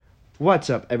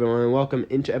What's up, everyone, and welcome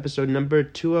into episode number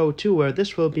 202, where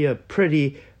this will be a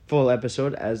pretty full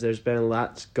episode as there's been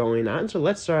lots going on. So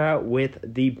let's start out with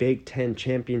the Big Ten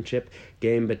championship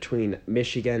game between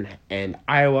Michigan and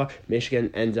Iowa. Michigan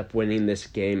ends up winning this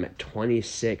game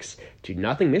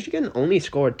 26-0. Michigan only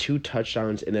scored 2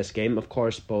 touchdowns in this game, of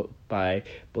course, both by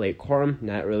Blake Corum.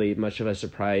 Not really much of a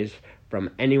surprise from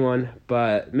anyone,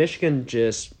 but Michigan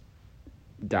just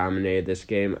dominated this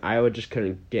game. Iowa just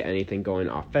couldn't get anything going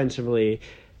offensively.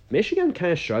 Michigan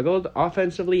kind of struggled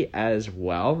offensively as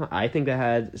well. I think that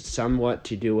had somewhat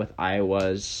to do with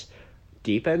Iowa's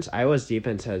defense. Iowa's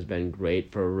defense has been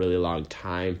great for a really long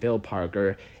time. Phil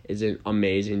Parker is an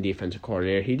amazing defensive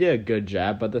coordinator. He did a good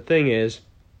job, but the thing is,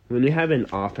 when you have an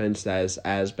offense that is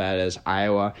as bad as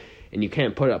Iowa and you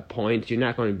can't put up points, you're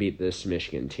not going to beat this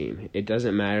Michigan team. It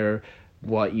doesn't matter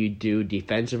what you do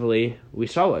defensively. We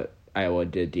saw what Iowa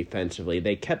did defensively.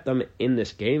 They kept them in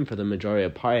this game for the majority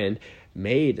of the part and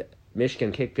made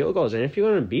Michigan kick field goals. And if you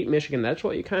want to beat Michigan, that's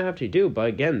what you kind of have to do. But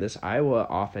again, this Iowa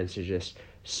offense is just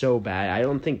so bad. I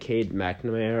don't think Cade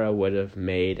McNamara would have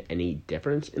made any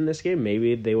difference in this game.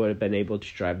 Maybe they would have been able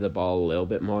to drive the ball a little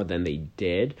bit more than they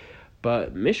did.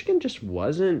 But Michigan just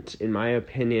wasn't, in my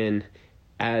opinion,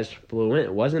 as fluent.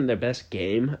 It wasn't their best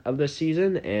game of the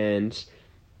season, and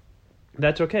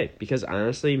that's okay, because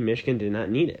honestly, Michigan did not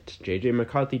need it. J.J.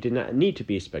 McCarthy did not need to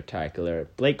be spectacular.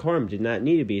 Blake Corum did not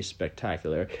need to be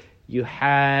spectacular. You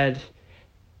had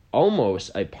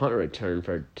almost a punt return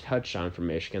for a touchdown for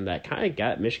Michigan that kind of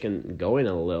got Michigan going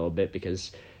a little bit,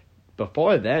 because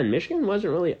before then, Michigan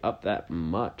wasn't really up that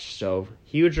much. So,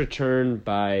 huge return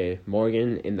by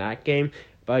Morgan in that game.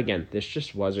 But again, this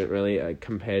just wasn't really a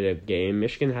competitive game.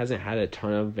 Michigan hasn't had a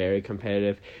ton of very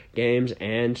competitive games,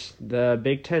 and the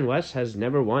Big Ten West has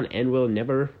never won and will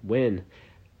never win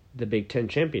the Big Ten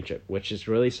championship, which is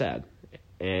really sad.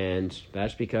 And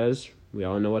that's because we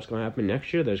all know what's going to happen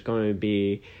next year. There's going to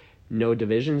be no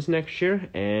divisions next year,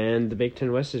 and the Big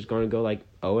Ten West is going to go like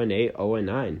 0-8,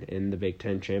 0-9 in the Big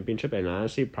Ten championship. And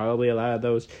honestly, probably a lot of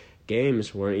those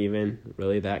games weren't even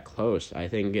really that close. I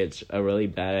think it's a really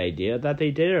bad idea that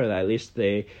they did, or that at least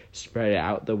they spread it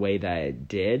out the way that it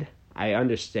did. I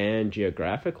understand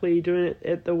geographically doing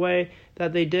it the way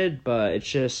that they did, but it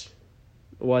just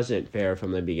wasn't fair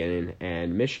from the beginning.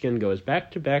 And Michigan goes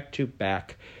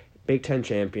back-to-back Big Ten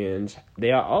champions.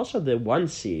 They are also the 1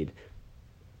 seed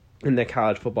in the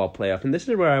college football playoff. And this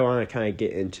is where I want to kind of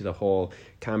get into the whole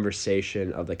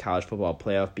conversation of the college football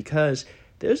playoff, because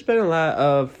there's been a lot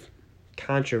of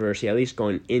controversy, at least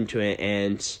going into it,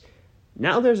 and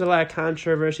now there's a lot of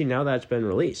controversy now that's been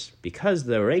released, because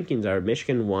the rankings are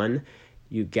Michigan 1,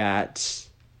 you got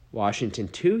Washington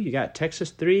 2, you got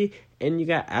Texas 3, and you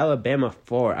got Alabama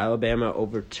 4. Alabama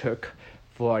overtook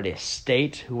Florida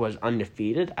State, who was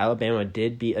undefeated. Alabama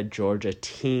did beat a Georgia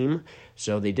team,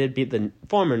 so they did beat the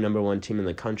former number 1 team in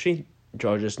the country.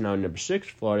 Georgia's now number 6,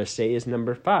 Florida State is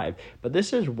number 5. But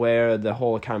this is where the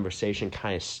whole conversation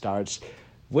kind of starts.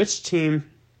 Which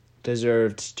team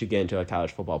deserved to get into a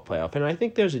college football playoff? And I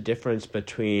think there's a difference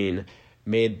between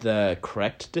made the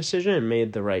correct decision and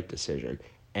made the right decision.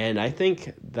 And I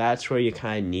think that's where you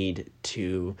kind of need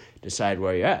to decide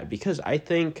where you're at. Because I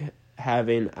think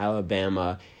having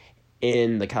Alabama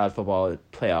in the college football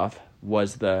playoff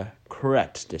was the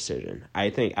correct decision. I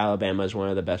think Alabama is one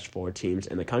of the best 4 teams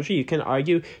in the country. You can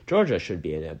argue Georgia should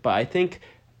be in it, but I think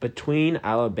between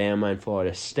Alabama and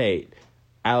Florida State,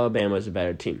 Alabama is a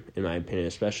better team, in my opinion,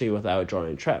 especially without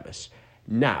Jordan Travis.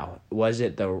 Now, was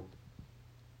it the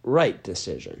right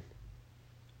decision?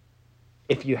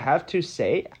 If you have to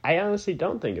say, I honestly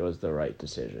don't think it was the right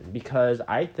decision, because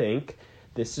I think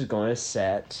this is going to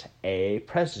set a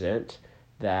precedent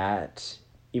that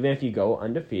even if you go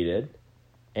undefeated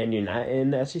and you're not in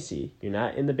the SEC, you're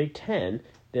not in the Big Ten,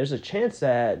 there's a chance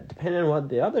that, depending on what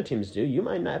the other teams do, you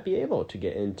might not be able to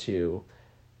get into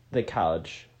the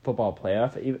college football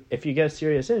playoff if you get a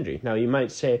serious injury. Now, you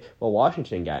might say, well,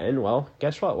 Washington got in. Well,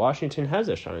 guess what? Washington has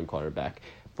a starting quarterback.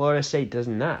 Florida State does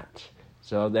not.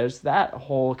 So there's that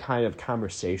whole kind of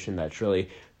conversation that's really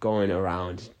going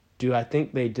around. Do I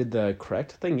think they did the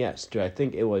correct thing? Yes. Do I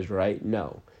think it was right?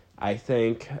 No. I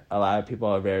think a lot of people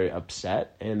are very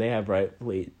upset, and they have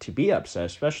rightfully to be upset,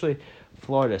 especially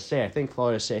Florida State. I think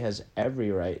Florida State has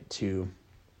every right to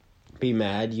be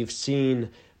mad. You've seen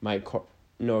Mike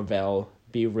Norvell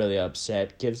be really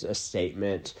upset, gives a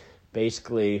statement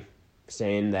basically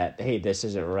saying that, hey, this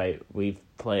isn't right. We've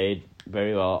played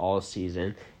very well all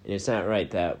season, and it's not right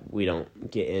that we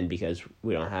don't get in because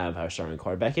we don't have our starting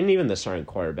quarterback. And even the starting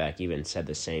quarterback even said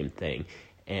the same thing.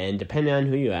 And depending on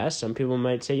who you ask, some people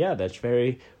might say, yeah, that's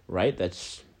very right.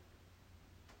 That's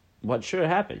what should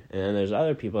happen. And then there's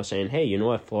other people saying, hey, you know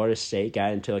what? Florida State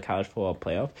got into the college football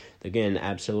playoff. They're getting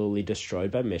absolutely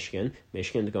destroyed by Michigan.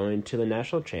 Michigan's going to the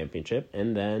national championship,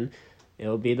 and then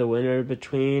it'll be the winner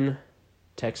between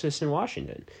Texas and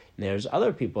Washington. And there's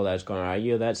other people that's going to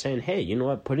argue that, saying, hey, you know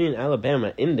what? Putting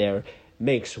Alabama in there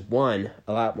makes, one,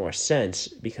 a lot more sense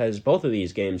because both of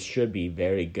these games should be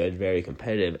very good, very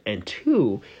competitive. And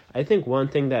two, I think one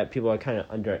thing that people are kind of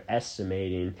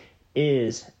underestimating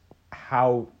is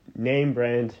how name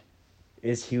brand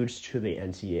is huge to the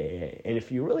NCAA. And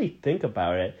if you really think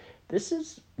about it, this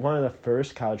is one of the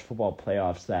first college football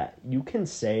playoffs that you can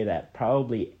say that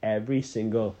probably every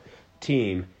single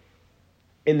team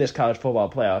in this college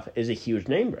football playoff is a huge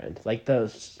name brand. Like, the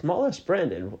smallest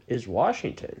brand is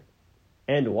Washington.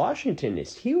 And Washington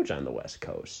is huge on the West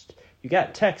Coast. You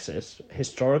got Texas.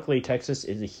 Historically, Texas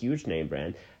is a huge name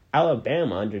brand.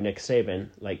 Alabama under Nick Saban,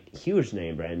 like, huge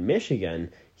name brand.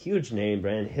 Michigan, huge name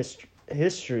brand.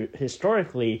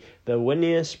 Historically, the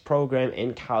winningest program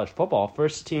in college football.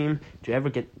 First team to ever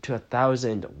get to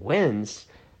 1,000 wins.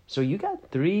 So you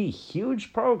got three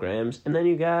huge programs, and then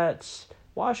you got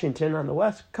Washington on the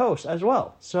West Coast as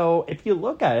well. So if you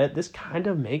look at it, this kind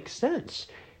of makes sense.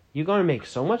 You're going to make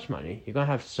so much money. You're going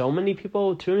to have so many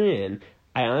people tuning in.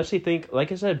 I honestly think,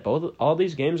 like I said, all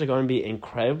these games are going to be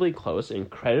incredibly close,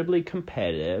 incredibly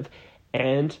competitive,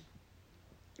 and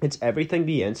it's everything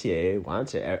the NCAA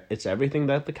wants. It's everything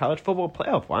that the college football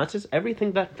playoff wants. It's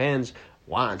everything that fans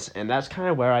want, and that's kind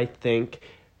of where I think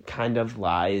kind of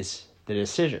lies the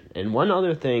decision. And one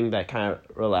other thing that kind of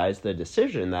relies the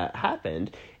decision that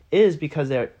happened is because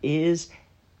there is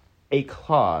a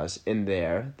clause in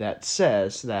there that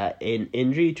says that an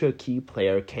injury to a key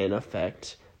player can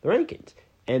affect the rankings.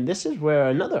 And this is where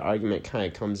another argument kind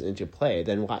of comes into play.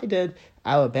 Then why did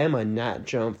Alabama not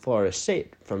jump Florida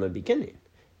State from the beginning?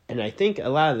 And I think a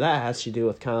lot of that has to do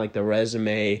with kind of like the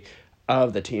resume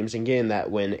of the teams and getting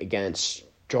that win against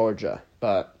Georgia.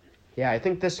 But yeah, I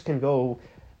think this can go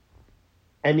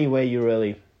any way you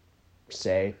really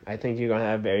say. I think you're going to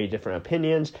have very different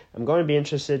opinions. I'm going to be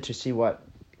interested to see what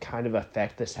kind of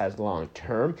effect this has long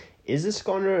term. Is this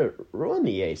going to ruin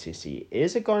the ACC?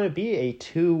 Is it going to be a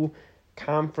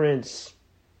two-conference,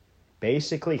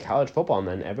 basically college football, and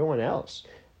then everyone else?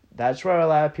 That's where a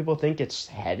lot of people think it's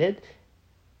headed.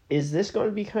 Is this going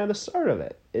to be kind of the start of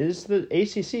it? Is the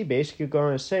ACC basically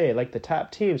going to say, like the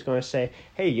top team's going to say,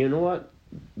 hey, you know what?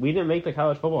 We didn't make the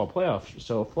college football playoff,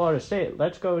 so Florida State,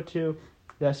 let's go to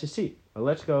the SEC, or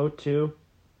let's go to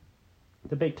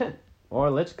the Big Ten,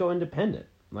 or let's go independent.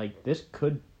 Like, this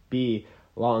could be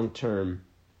long-term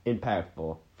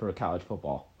impactful for college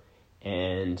football.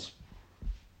 And,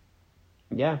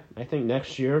 yeah, I think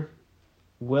next year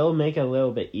will make it a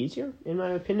little bit easier, in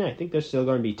my opinion. I think there's still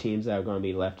going to be teams that are going to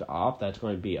be left off that's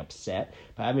going to be upset.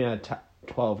 But having a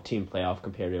 12-team playoff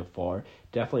compared to a 4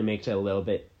 definitely makes it a little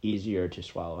bit easier to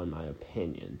swallow, in my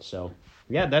opinion. So,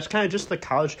 yeah, that's kind of just the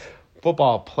college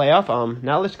football playoff.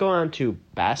 Now let's go on to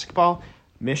basketball.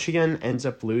 Michigan ends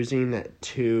up losing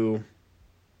to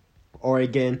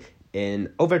Oregon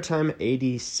in overtime,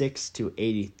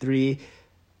 86-83.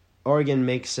 Oregon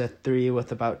makes a 3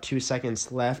 with about 2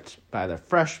 seconds left by the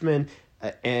freshman,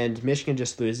 and Michigan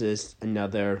just loses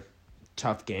another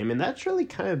tough game. And that's really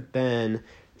kind of been,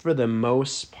 for the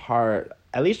most part,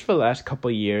 at least for the last couple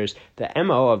of years, the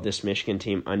MO of this Michigan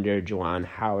team under Juwan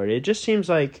Howard. It just seems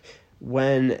like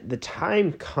when the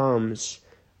time comes,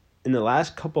 in the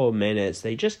last couple of minutes,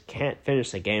 they just can't finish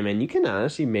the game. And you can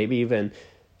honestly maybe even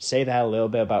say that a little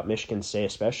bit about Michigan State,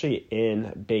 especially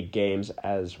in big games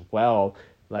as well,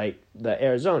 like the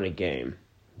Arizona game,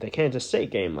 the Kansas State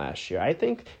game last year. I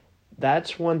think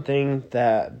that's one thing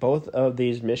that both of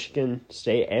these Michigan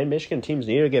State and Michigan teams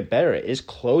need to get better at, is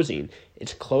closing.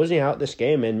 It's closing out this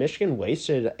game, and Michigan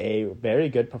wasted a very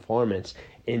good performance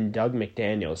in Doug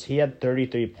McDaniels. He had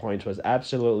 33 points, was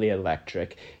absolutely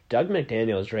electric. Doug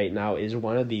McDaniels right now is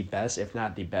one of the best, if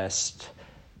not the best,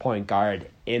 point guard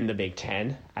in the Big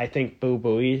Ten. I think Boo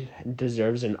Buie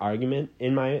deserves an argument,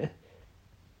 in my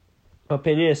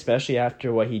opinion, especially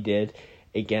after what he did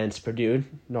against Purdue.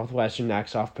 Northwestern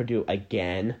knocks off Purdue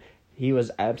again. He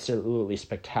was absolutely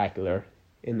spectacular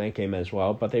in that game as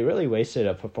well, but they really wasted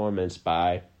a performance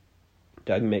by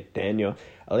Doug McDaniel.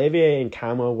 Olivier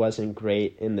Nkama wasn't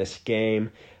great in this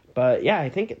game, but yeah, I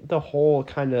think the whole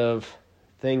kind of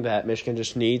thing that Michigan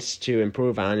just needs to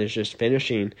improve on is just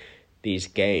finishing these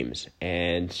games.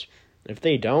 And if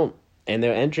they don't, and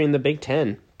they're entering the Big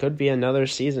Ten, could be another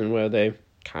season where they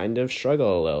kind of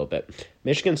struggle a little bit.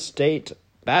 Michigan State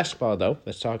basketball, though,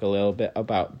 let's talk a little bit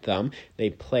about them.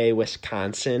 They play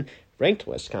Wisconsin ranked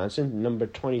Wisconsin, number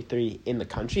 23 in the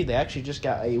country. They actually just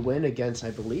got a win against,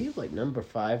 I believe, number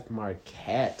 5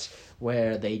 Marquette,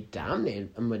 where they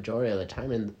dominated a majority of the time.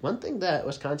 And one thing that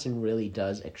Wisconsin really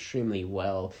does extremely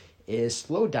well is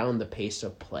slow down the pace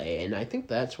of play. And I think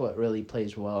that's what really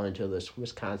plays well into this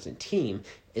Wisconsin team,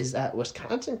 is that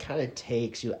Wisconsin kind of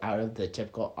takes you out of the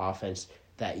typical offense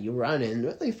that you run and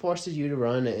really forces you to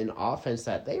run an offense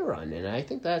that they run. And I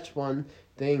think that's one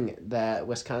thing that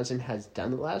Wisconsin has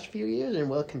done the last few years and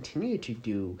will continue to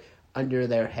do under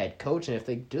their head coach. And if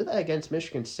they do that against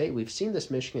Michigan State, we've seen this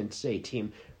Michigan State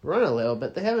team run a little,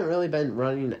 but they haven't really been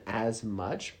running as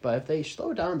much. But if they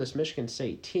slow down this Michigan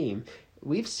State team,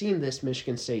 we've seen this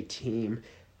Michigan State team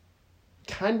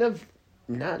kind of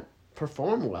not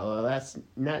perform well, or that's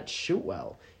not shoot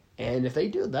well. And if they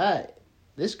do that,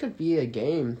 this could be a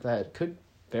game that could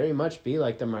very much be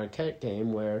like the Marquette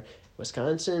game, where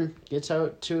Wisconsin gets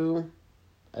out to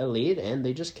a lead and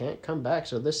they just can't come back.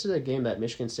 So this is a game that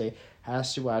Michigan State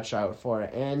has to watch out for.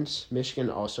 And Michigan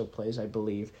also plays, I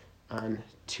believe, on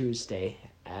Tuesday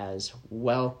as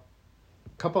well.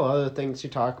 A couple other things to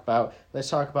talk about. Let's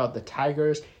talk about the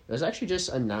Tigers. It was actually just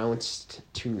announced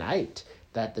tonight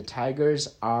that the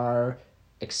Tigers are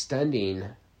extending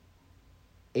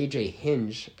AJ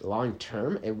Hinch long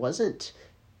term. It wasn't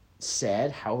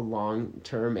said how long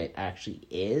term it actually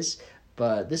is,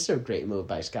 but this is a great move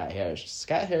by Scott Harris.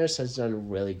 Scott Harris has done a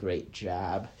really great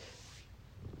job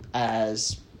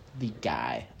as the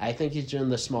guy. I think he's doing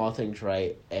the small things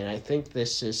right, and I think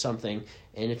this is something,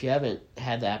 and if you haven't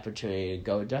had the opportunity to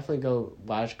go, definitely go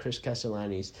watch Chris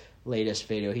Castellani's latest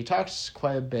video. He talks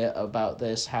quite a bit about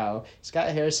this, how Scott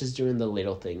Harris is doing the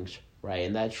little things right,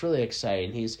 and that's really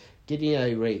exciting. He's getting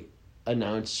a great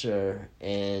announcer,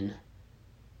 and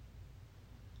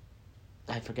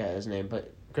I forget his name,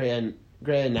 but great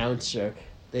announcer.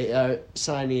 They are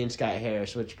signing Scott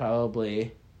Harris, which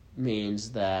probably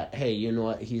means that, hey, you know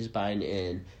what, he's buying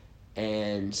in.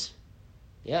 And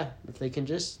yeah, if they can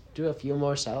just do a few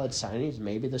more solid signings,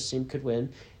 maybe this team could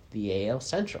win the AL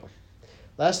Central.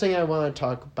 Last thing I want to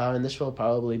talk about, and this will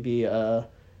probably be a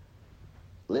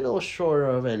little shorter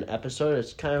of an episode.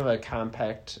 It's kind of a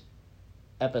compact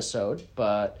episode,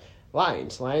 but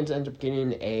Lions end up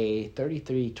getting a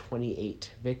 33-28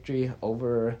 victory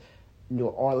over New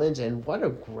Orleans, and what a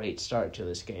great start to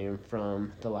this game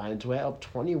from the Lions. Way up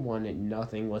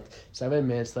 21-0 with 7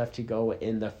 minutes left to go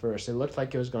in the first. It looked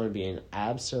like it was going to be an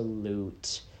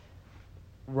absolute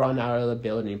run out of the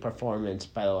building performance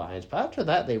by the Lions. But after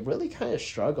that, they really kind of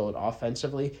struggled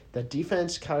offensively. The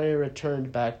defense kind of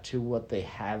returned back to what they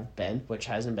have been, which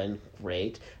hasn't been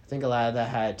great. I think a lot of that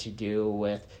had to do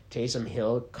with Taysom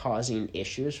Hill causing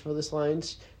issues for this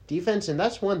Lions defense, and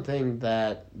that's one thing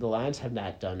that the Lions have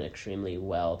not done extremely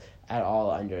well at all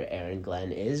under Aaron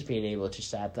Glenn, is being able to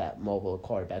stop that mobile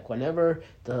quarterback. Whenever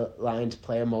the Lions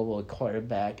play a mobile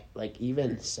quarterback,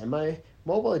 even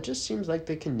semi-mobile, it just seems like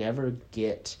they can never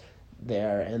get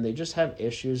there, and they just have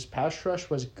issues. Pass rush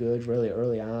was good really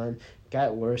early on,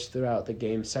 got worse throughout the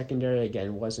game. Secondary,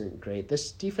 again, wasn't great.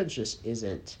 This defense just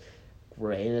isn't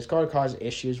great, and it's going to cause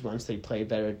issues once they play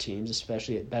better teams,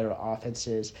 especially at better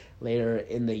offenses later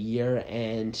in the year,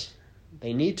 and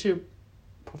they need to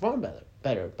perform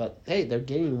better. But hey, they're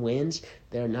getting wins.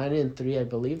 They're 9-3, I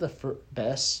believe, the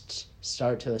best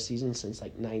start to the season since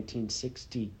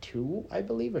 1962, I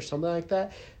believe, or something like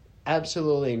that.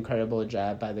 Absolutely incredible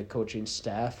job by the coaching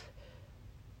staff.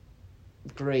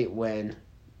 Great win.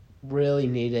 Really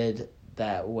needed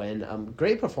that win.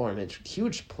 Great performance.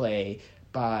 Huge play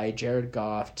by Jared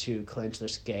Goff to clinch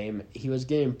this game. He was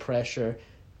getting pressure,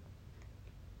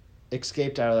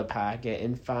 escaped out of the pocket,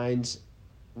 and finds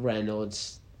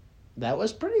Reynolds. That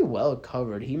was pretty well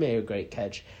covered. He made a great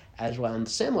catch as well. And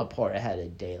Sam Laporta had a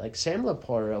day. Sam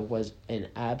Laporta was an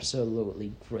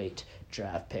absolutely great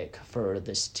draft pick for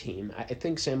this team. I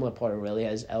think Sam Laporta really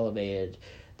has elevated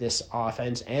this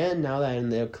offense. And now that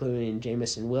they're including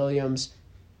Jamison Williams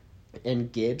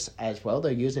and Gibbs as well,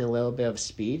 they're using a little bit of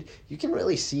speed. You can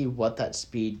really see what that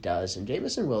speed does. And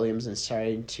Jamison Williams is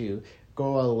starting to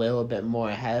go a little bit more,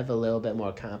 have a little bit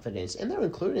more confidence. And they're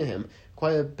including him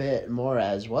quite a bit more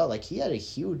as well. He had a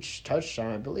huge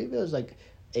touchdown. I believe it was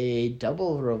a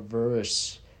double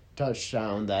reverse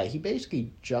touchdown that he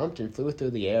basically jumped and flew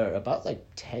through the air about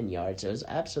 10 yards. It was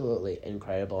absolutely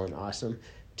incredible and awesome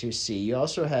to see. You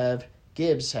also have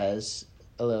Gibbs has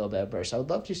a little bit of burst. I would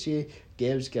love to see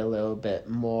Gibbs get a little bit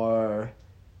more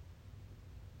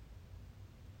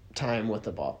time with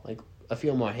the ball, a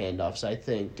few more handoffs. I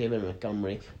think David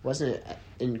Montgomery wasn't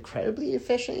incredibly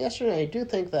efficient yesterday. I do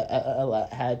think that a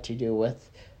lot had to do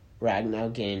with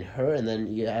Ragnow getting hurt, and then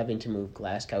you having to move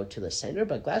Glasgow to the center.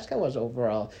 But Glasgow was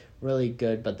overall really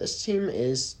good, but this team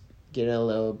is getting a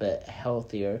little bit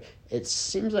healthier. It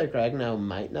seems like Ragnow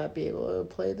might not be able to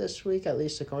play this week, at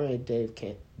least according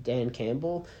to Dan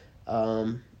Campbell.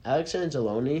 Alex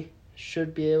Anzalone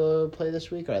should be able to play this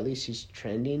week, or at least he's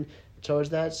trending towards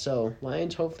that. So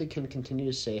Lions hopefully can continue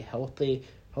to stay healthy.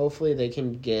 Hopefully they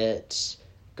can get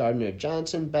Gardner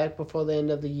Johnson back before the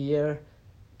end of the year.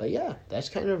 But yeah, that's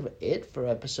kind of it for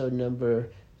episode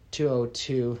number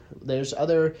 202. There's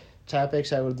other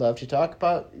topics I would love to talk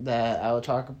about that I will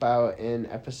talk about in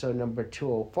episode number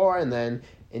 204, and then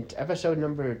in episode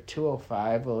number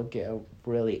 205 we'll get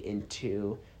really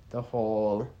into the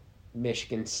whole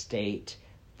Michigan State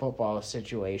football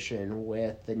situation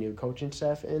with the new coaching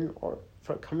staff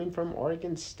coming from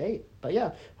Oregon State. But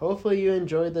yeah, hopefully you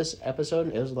enjoyed this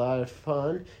episode. It was a lot of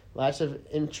fun, lots of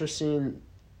interesting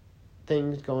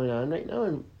things going on right now.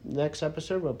 And next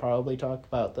episode we'll probably talk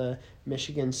about the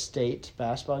Michigan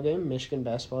basketball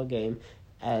game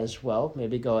as well.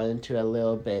 Maybe go into a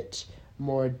little bit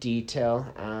more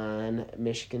detail on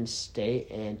Michigan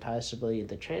State and possibly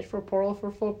the transfer portal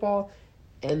for football,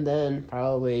 and then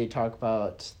probably talk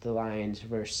about the Lions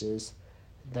versus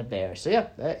the Bears. So yeah,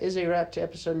 that is a wrap to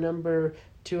episode number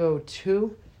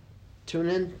 202. Tune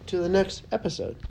in to the next episode.